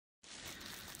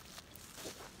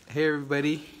Hey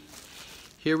everybody,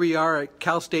 here we are at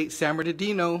Cal State San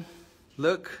Bernardino.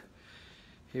 Look,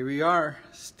 here we are,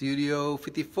 Studio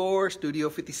 54, Studio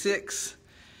 56.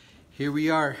 Here we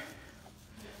are.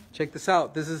 Check this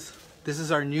out. This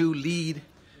is our new lead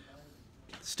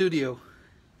studio.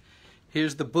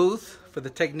 Here's the booth for the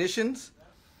technicians,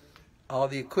 all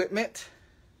the equipment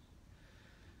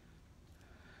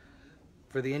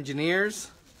for the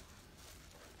engineers,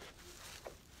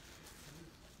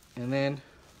 and then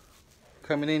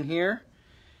coming in here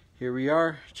we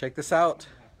are. Check this out.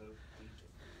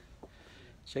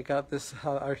 Check out this,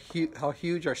 how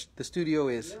huge the studio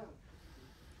is.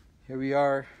 Here we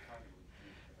are.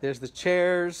 There's the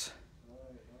chairs,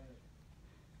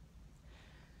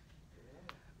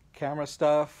 camera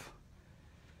stuff,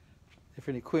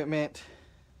 different equipment.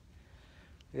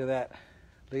 Look at that.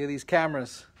 Look at these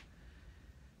cameras.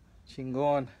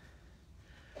 Chingon.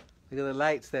 Look at the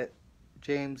lights that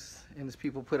James and his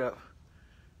people put up.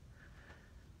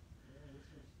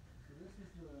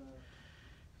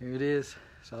 Here it is.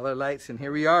 It's all our lights, and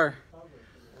here we are.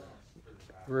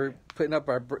 We're putting up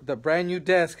the brand new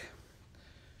desk.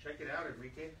 Check it out,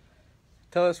 Enrique.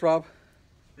 Tell us, Rob.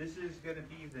 This is going to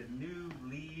be the new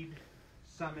Lead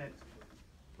Summit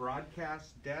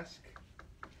broadcast desk,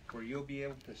 where you'll be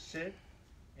able to sit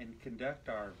and conduct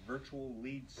our virtual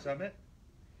Lead Summit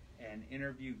and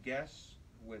interview guests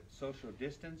with social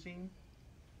distancing,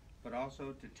 but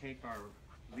also to take our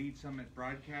Lead Summit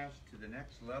broadcast to the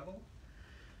next level,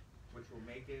 which will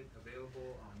make it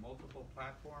available on multiple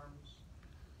platforms,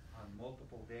 on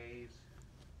multiple days,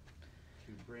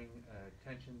 to bring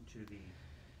attention to the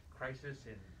crisis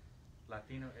in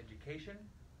Latino education,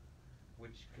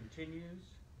 which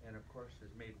continues and of course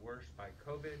is made worse by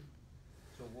COVID.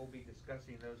 So we'll be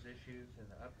discussing those issues in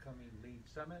the upcoming Lead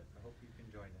Summit. I hope you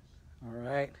can join us. All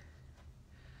right.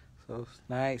 So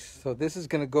nice. So this is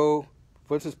going to go,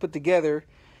 once it's put together,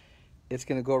 it's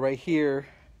going to go right here.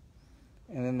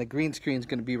 And then the green screen is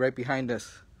going to be right behind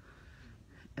us.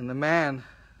 And the man,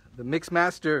 the mix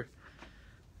master,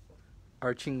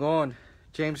 our chingon,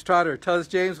 James Trotter. Tell us,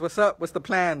 James, what's up? What's the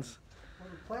plans? Well,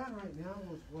 the plan right now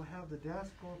is we'll have the desk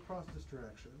go across this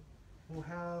direction. We'll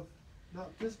have,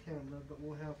 not this camera, but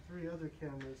we'll have 3 other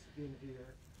cameras in here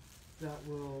that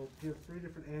will give 3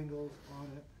 different angles on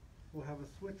it. We'll have a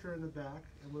switcher in the back,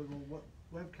 and we will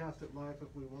webcast it live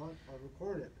if we want, or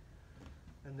record it,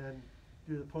 and then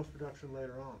do the post-production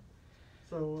later on.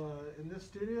 So in this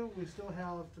studio, we still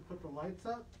have to put the lights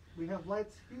up. We have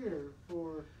lights here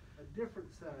for a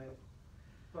different setting,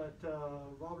 but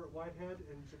Robert Whitehead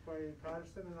and Jaquari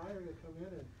Patterson and I are going to come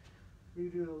in and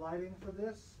redo the lighting for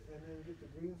this, and then get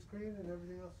the green screen and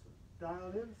everything else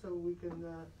dialed in so we can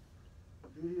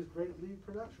do these great lead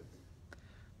productions.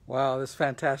 Wow, that's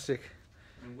fantastic.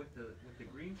 And with the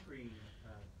green screen,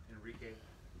 Enrique,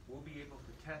 we'll be able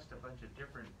to test a bunch of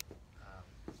different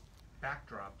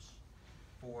backdrops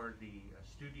for the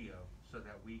studio, so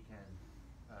that we can,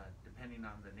 depending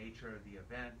on the nature of the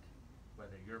event,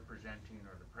 whether you're presenting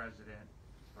or the president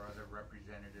or other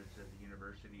representatives of the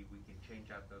university, we can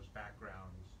change out those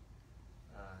backgrounds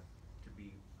to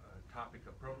be topic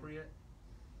appropriate,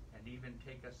 and even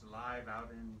take us live out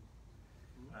in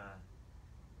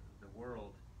the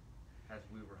world, as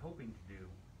we were hoping to do,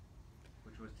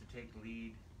 which was to take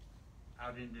Lead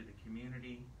out into the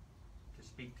community, to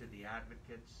speak to the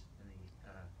advocates and the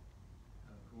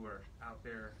who are out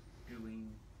there doing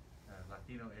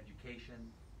Latino education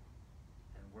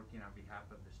and working on behalf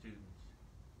of the students.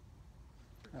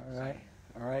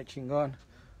 All right, chingon.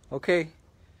 Okay,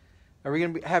 are we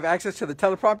going to have access to the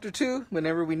teleprompter too,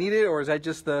 whenever we need it, or is that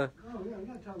just the? Oh yeah, we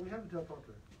have a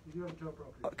teleprompter. We do have a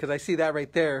teleprompter. Because I see that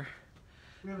right there.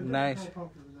 We have a Nice. different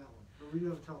teleprompter than that one, but we do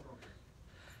have a teleprompter.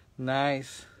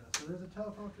 Nice. Yeah, so there's a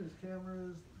teleprompter, there's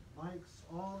cameras, mics,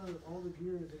 all the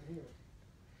gear is in here.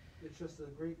 It's just a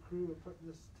great crew of putting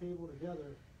this table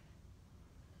together,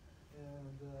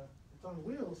 and it's on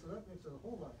wheels, so that makes it a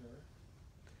whole lot better.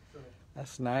 So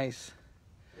That's nice.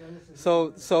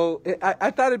 yeah, I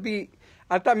thought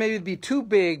maybe it'd be too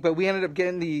big, but we ended up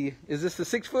getting is this the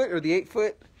 6 foot or the 8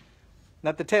 foot?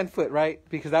 Not the 10 foot, right?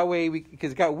 Because that way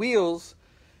because it's got wheels,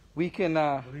 we can.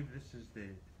 I believe this is the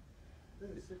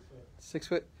 6 foot. 6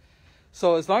 foot.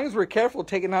 So as long as we're careful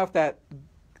taking off the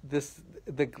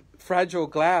fragile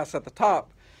glass at the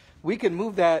top, we can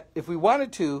move that if we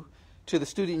wanted to the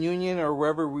student union or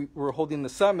wherever we're holding the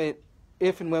summit,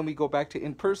 if and when we go back to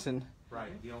in person.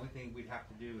 right. The only thing we'd have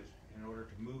to do is, in order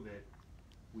to move it,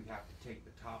 we'd have to take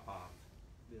the top off.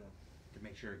 Yeah. To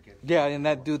make sure it gets. Yeah,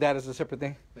 and do that as a separate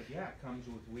thing. But yeah, it comes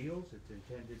with wheels. It's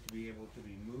intended to be able to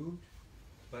be moved,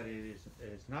 but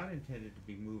it's not intended to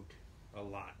be moved a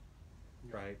lot,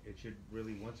 right? It should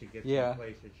really, once it gets Yeah. in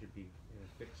place, it should be in a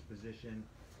fixed position.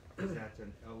 Because that's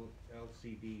an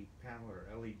LCD panel or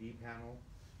LED panel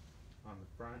on the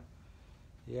front.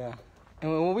 Yeah.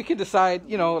 And when we can decide,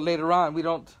 you know, later on, we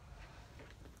don't.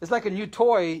 It's like a new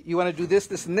toy. You want to do this,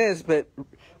 this, and this, but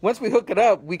once we hook it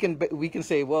up, we can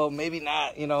say, well, maybe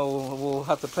not. You know, we'll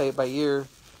have to play it by ear.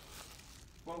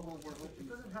 Well, It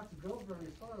doesn't have to go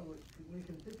very far. What we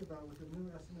can think about with the new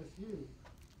SMSU,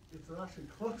 it's actually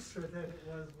closer than it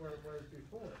was where it was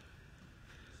before.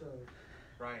 So,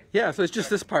 right. Yeah. So it's just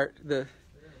this part. But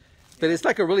it's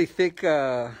like a really thick.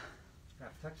 Got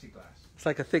plexiglass. It's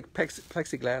like a thick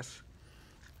plexiglass.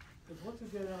 because once we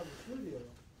get out of the studio,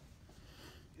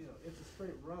 you know, it's a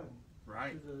straight run.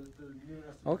 Right. To the new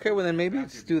SMSU. Okay. Well, then maybe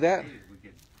let's do that. We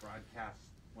could broadcast,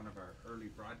 one of our early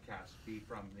broadcasts be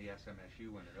from the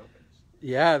SMSU when it opens.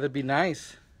 Yeah, that'd be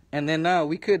nice. And then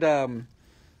we could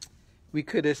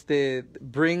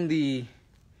bring the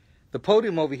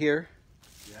podium over here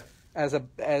Yep.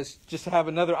 as just to have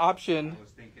another option, I was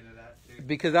thinking of that too.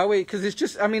 because that way, because it's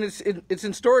just, I mean, it's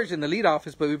in storage in the lead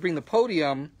office, but we bring the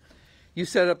podium. You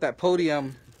set up that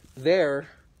podium there,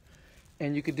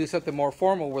 and you could do something more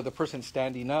formal where the person's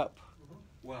standing up.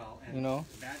 Well, and You know?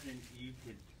 imagine you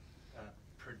could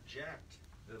project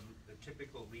the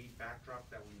typical lead backdrop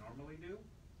that we normally do.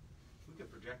 We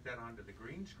could project that onto the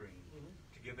green screen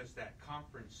to give us that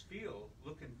conference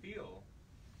look and feel,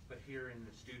 but here in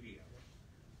the studio.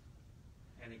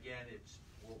 And again, it's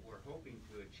what we're hoping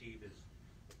to achieve is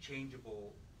a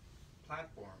changeable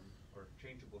platform or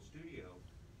changeable studio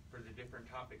for the different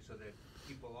topics, so that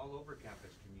people all over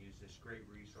campus can use this great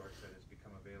resource that has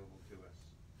become available to us.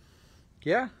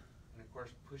 Yeah. And of course,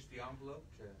 push the envelope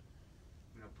to,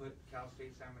 put Cal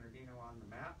State San Bernardino on the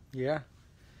map. Yeah.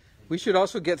 We should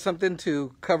also get something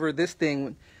to cover this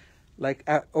thing, like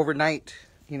overnight.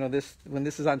 You know, this when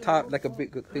this is on top, like a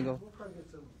big thing. We'll probably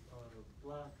get some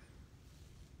black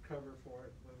cover for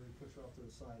it when we push it off to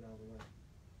the side out of the way.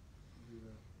 Do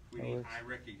that. We That need works. eye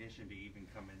recognition to even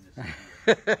come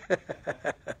in this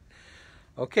studio.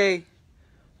 Okay.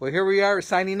 Well, here we are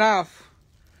signing off.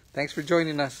 Thanks for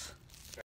joining us.